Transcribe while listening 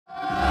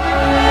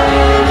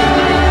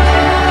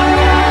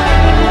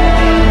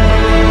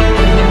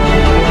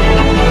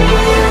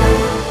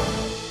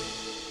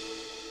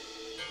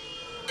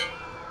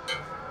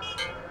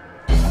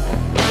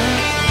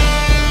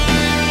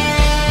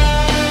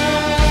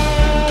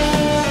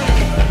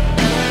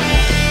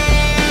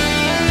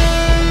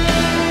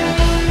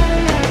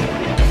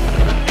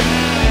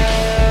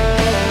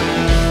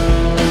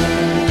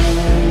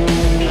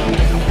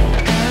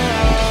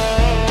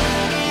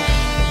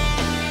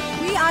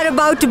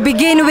to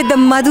begin with the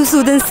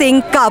Madhusudan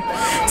Singh Cup.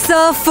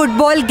 Sir,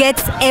 football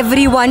gets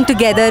everyone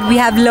together. We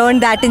have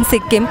learned that in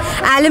Sikkim.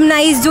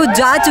 Alumni जो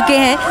जा चुके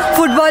हैं,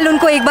 football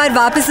उनको एक बार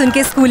वापस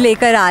उनके स्कूल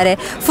लेकर आ रहे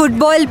हैं.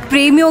 फुटबॉल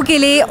प्रेमियों के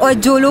लिए और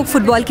जो लोग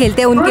फुटबॉल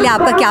खेलते हैं उनके लिए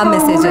आपका क्या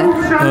मैसेज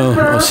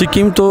है?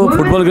 सिक्किम तो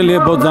फुटबॉल के लिए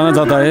बहुत जाना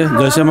जाता है.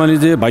 जैसे मान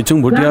लीजिए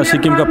भाईचुंग भूटिया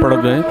सिक्किम का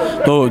प्रोडक्ट है,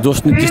 तो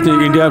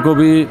जिसने इंडिया को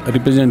भी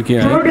रिप्रेजेंट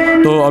किया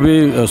है. तो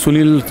अभी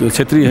सुनील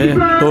छेत्री है,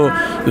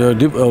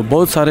 तो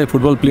बहुत सारे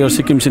फुटबॉल प्लेयर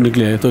सिक्किम से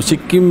निकले हैं. तो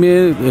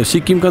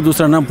सिक्किम का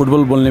दूसरा नाम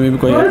फुटबॉल बोलने में भी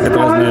कोई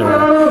एतराज़ नहीं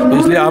होगा.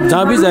 इसलिए आप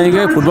जहाँ भी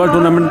जाएंगे फुटबॉल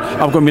टूर्नामेंट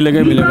आपको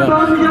मिलेगा.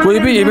 कोई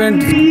भी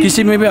इवेंट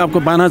किसी में भी आपको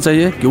पाना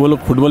चाहिए कि वो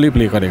लोग फुटबॉल ही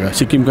प्ले करेगा.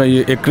 सिक्किम का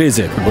ये एक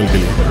क्रेज़ है फुटबॉल के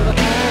लिए.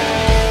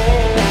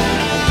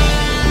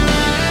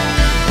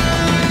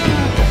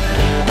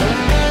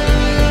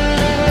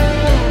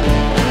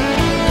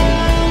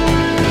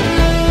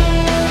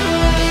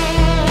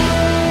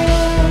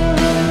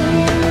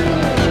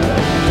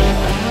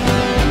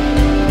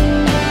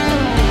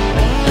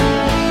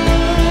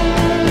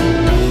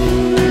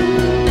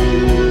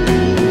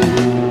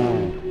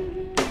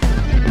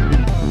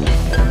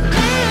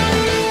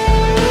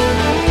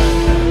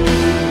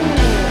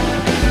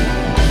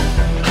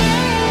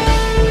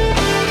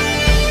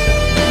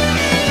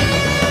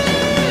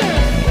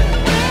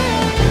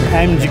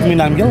 I'm Tashi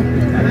Namgyal,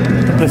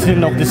 the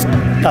president of this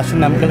Tashi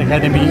Namgyal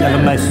Academy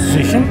Alumni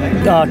Association.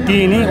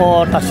 TNA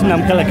or Tashi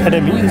Namgyal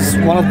Academy is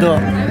one of the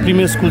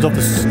premier schools of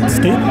the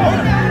state,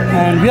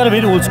 and we are a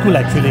very old school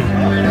actually.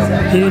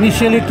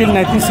 Initially till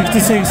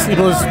 1966 it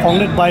was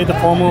founded by the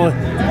former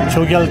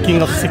Chogyal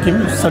king of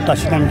Sikkim, Sir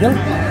Tashi Namgyal,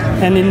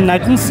 and in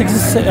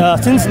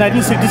since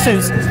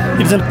 1966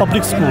 it is a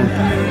public school.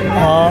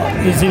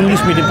 It's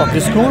English medium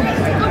public school.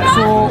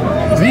 So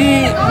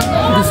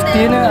this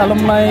TNA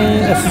Alumni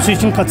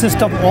Association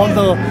consists of all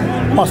the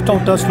passed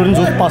out students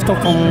who passed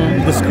out from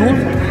the school.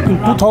 In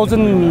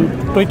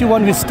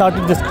 2021 we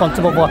started this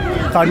concept of a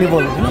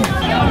carnival.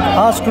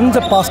 Our students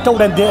are passed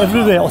out and they're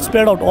everywhere,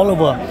 spread out all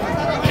over.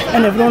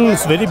 And everyone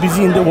is very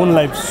busy in their own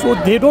lives. So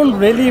they don't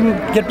really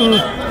get to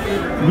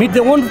meet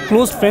their own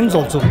close friends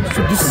also.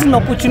 So this is an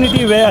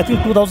opportunity where I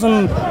think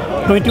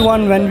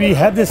 2021 when we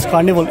had this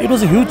carnival, it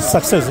was a huge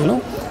success,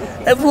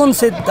 Everyone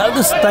said that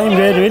this time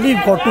we really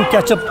got to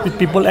catch up with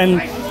people,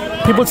 and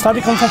people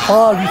started coming from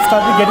far. We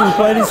started getting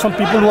inquiries from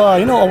people who are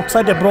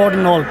outside abroad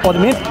and all. For the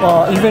main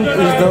event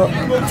is the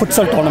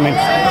futsal tournament,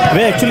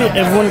 where actually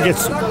everyone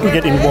gets to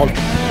get involved.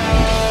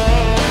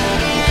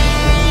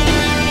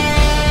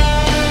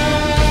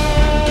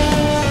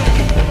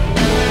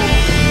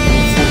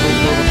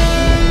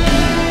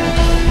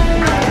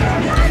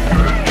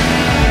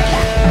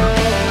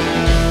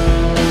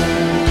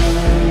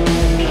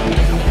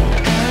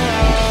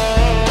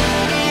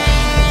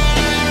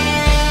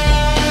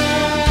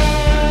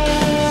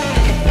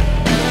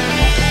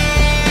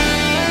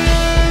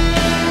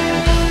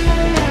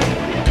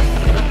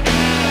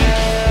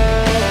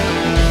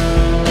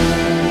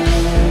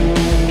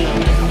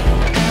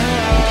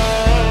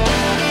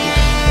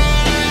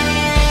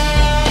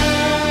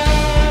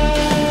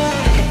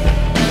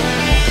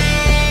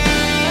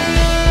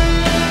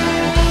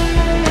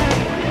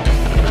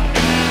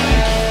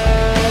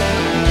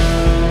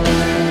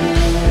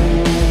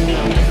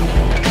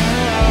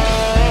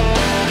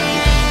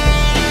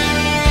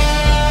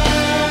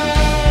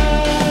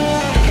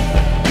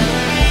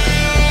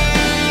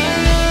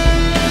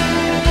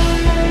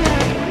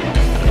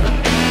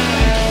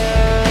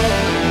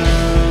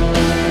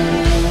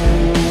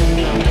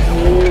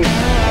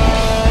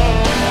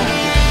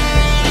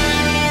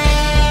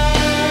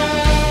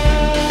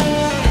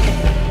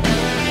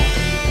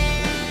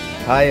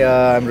 Hi,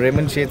 I'm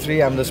Raymond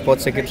Chetri. I'm the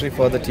sports secretary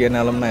for the TNA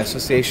Alumni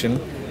Association,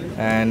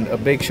 and a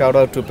big shout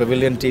out to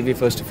Pavilion TV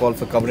first of all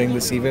for covering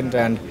this event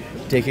and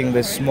taking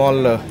this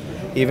small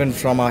event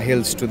from our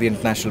hills to the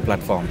international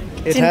platform.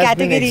 It has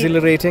been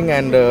exhilarating,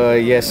 and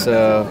yes,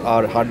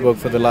 our hard work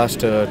for the last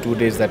 2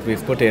 days that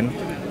we've put in,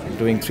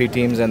 doing 3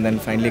 teams and then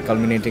finally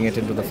culminating it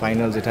into the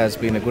finals. It has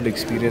been a good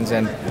experience,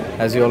 and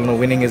as you all know,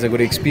 winning is a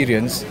good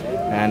experience,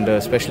 and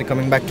especially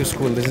coming back to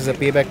school, this is a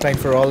payback time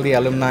for all the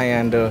alumni,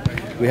 and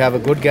we have a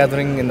good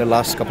gathering in the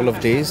last couple of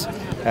days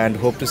and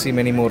hope to see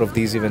many more of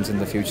these events in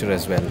the future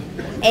as well.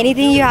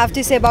 Anything you have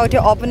to say about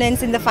your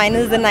opponents in the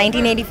finals, the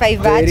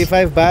 1985 batch? The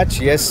 85 batch,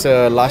 yes,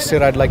 last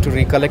year I'd like to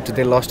recollect,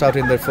 they lost out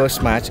in their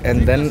first match,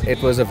 and then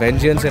it was a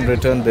vengeance in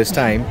return this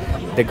time.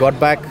 They got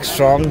back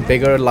strong,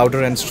 bigger,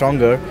 louder and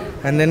stronger,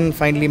 and then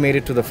finally made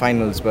it to the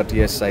finals. But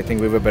yes, I think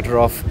we were better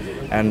off,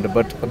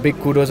 but a big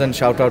kudos and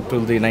shout out to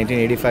the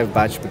 1985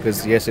 batch,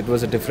 because yes, it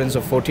was a difference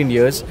of 14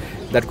 years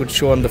that could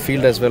show on the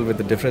field as well with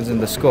the difference in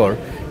the score,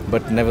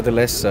 but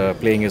nevertheless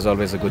playing is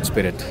always a good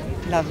spirit.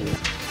 Lovely.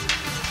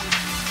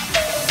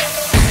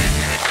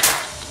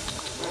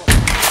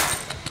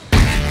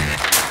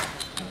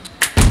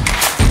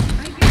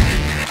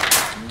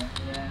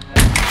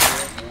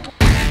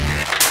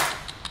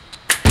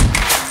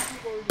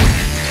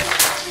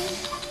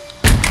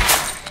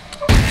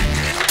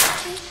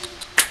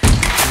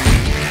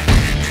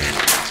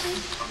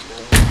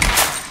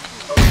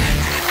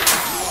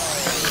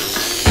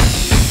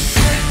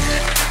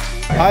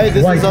 Hi,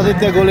 this is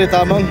Aditya Gole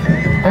Tamang.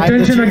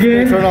 Attention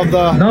again. Of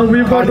the now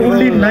we've got Carnival,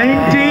 only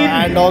 19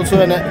 and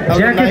also an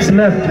jackets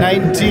left.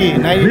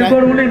 99. We've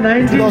got only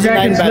 19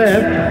 jackets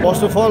left.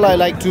 First of all, I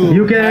like to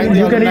you can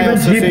Alumni even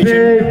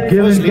Association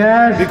give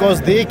cash,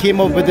 because they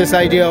came up with this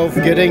idea of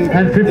getting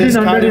this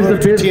carnival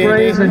to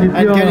TNA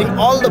and getting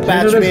all the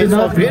batchmates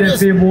of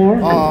various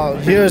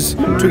years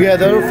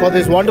together for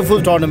this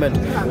wonderful tournament.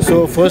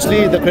 So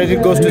firstly, the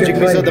credit goes to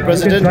Jigme sir, the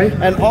president,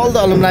 and all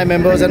the alumni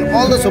members and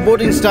all the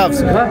supporting staffs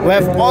who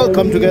have all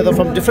come together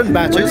from different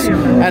batches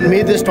and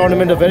made this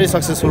tournament a very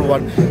successful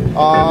one.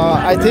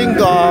 I think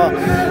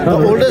the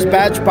oldest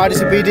batch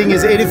participating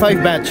is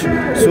 85 batch.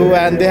 So,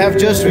 and they have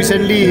just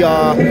recently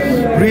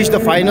reached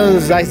the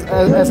finals,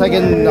 as I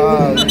can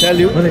tell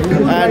you.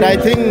 And I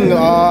think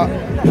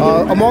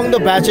among the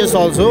batches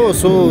also,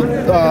 so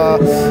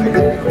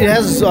it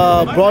has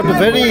brought a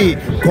very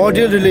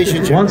cordial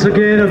relationship. Once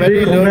again, a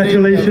big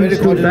congratulations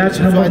to batch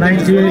number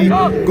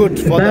 19. Good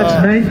for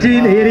batch the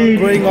 1980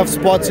 growing of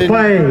sports in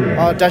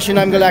Tashi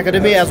Namgyal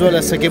Academy as well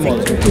as Sikkim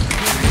also.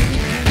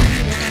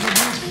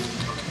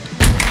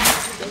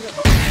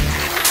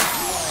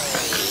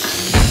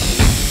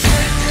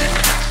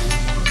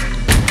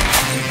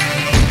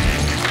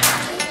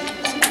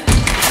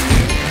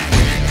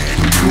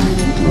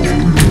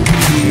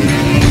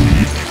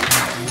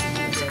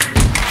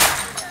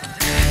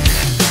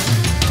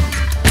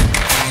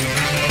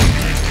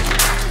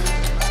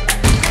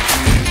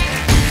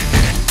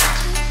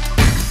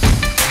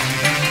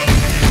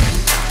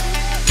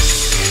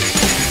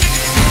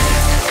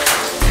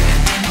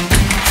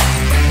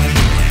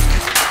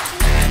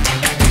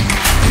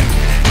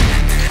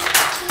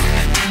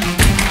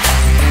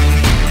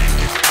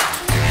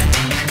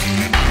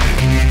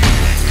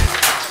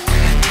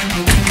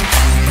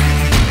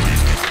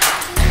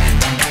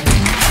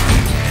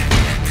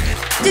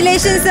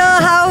 Congratulations,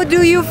 sir. How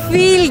do you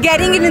feel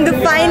getting in the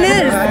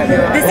finals?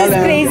 This is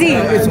crazy.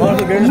 It's one of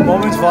the greatest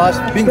moments for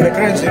us, being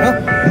veterans, you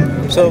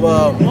know. So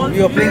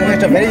we are playing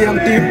against a very young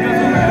team,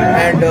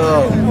 and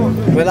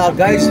well, our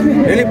guys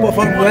really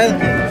performed well.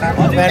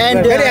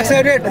 And we're very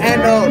excited,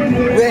 and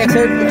we're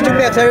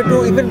extremely excited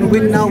to even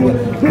win now.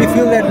 We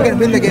feel that we can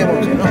win the game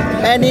also, you know.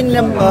 And in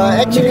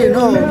actually, you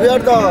know, we are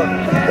the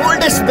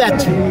oldest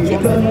batch.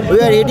 We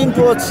are heading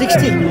towards 60.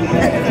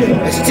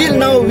 Still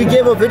now we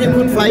gave a very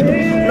good fight.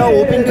 Now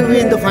hoping to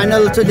win the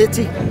final. So let's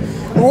see.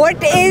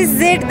 What is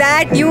it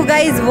that you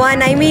guys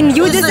won? I mean,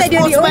 you just said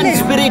you're the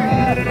oldest. Spirit.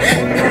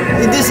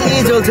 In this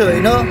age also,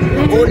 you know,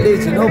 old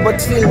age, you know, but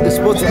still the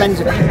sportsman.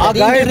 Our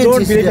guys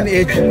don't believe in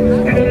age. You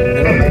know,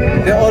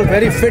 they're all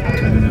very fit,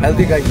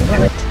 healthy guys. You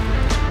know?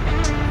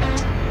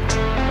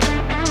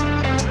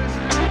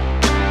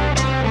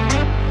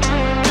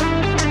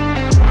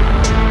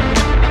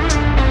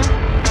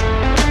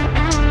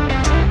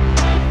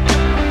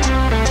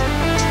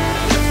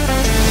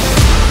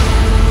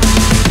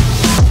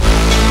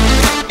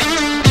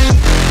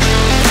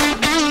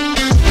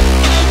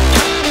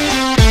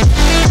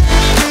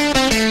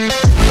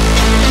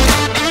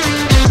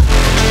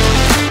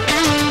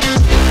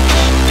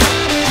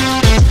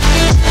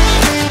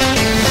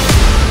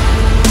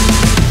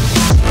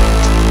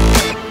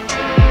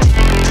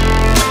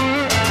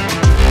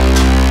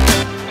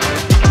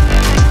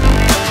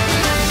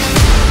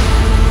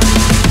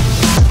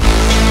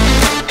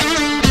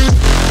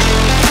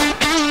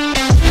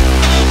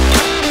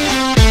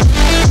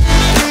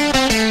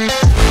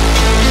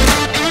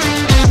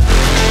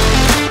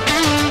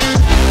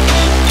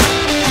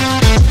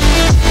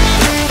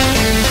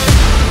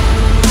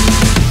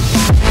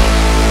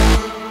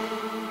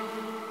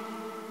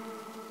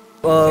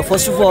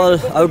 First of all,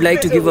 I would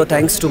like to give a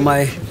thanks to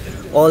my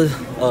all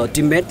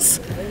teammates.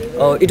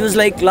 It was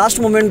like last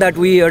moment that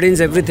we arranged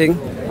everything,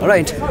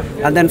 alright,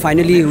 and then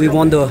finally we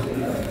won the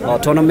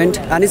tournament.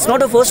 And it's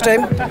not the first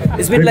time.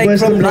 It's been like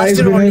from last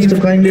year only. This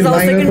is our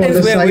second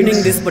time we are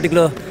winning this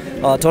particular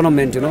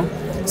tournament, you know.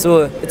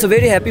 So it's a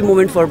very happy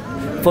moment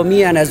for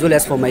me and as well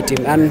as for my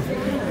team. And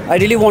I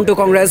really want to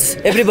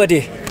congratulate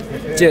everybody.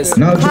 Cheers.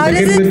 How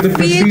does it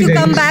feel to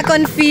come back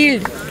on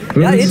field?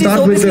 Yeah, it is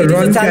obviously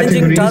a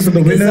challenging task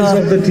because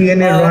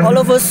all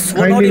of us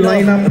were not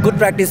in a good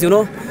practice, you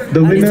know.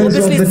 And it's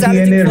obviously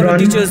challenging for the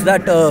teachers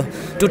that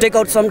to take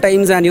out some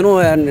times and you know,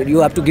 and you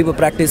have to give a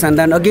practice and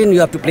then again you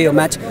have to play a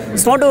match.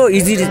 It's not an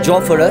easy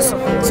job for us.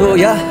 So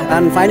yeah,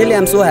 and finally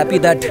I'm so happy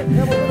that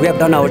we have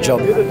done our job.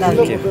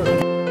 Thank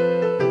you.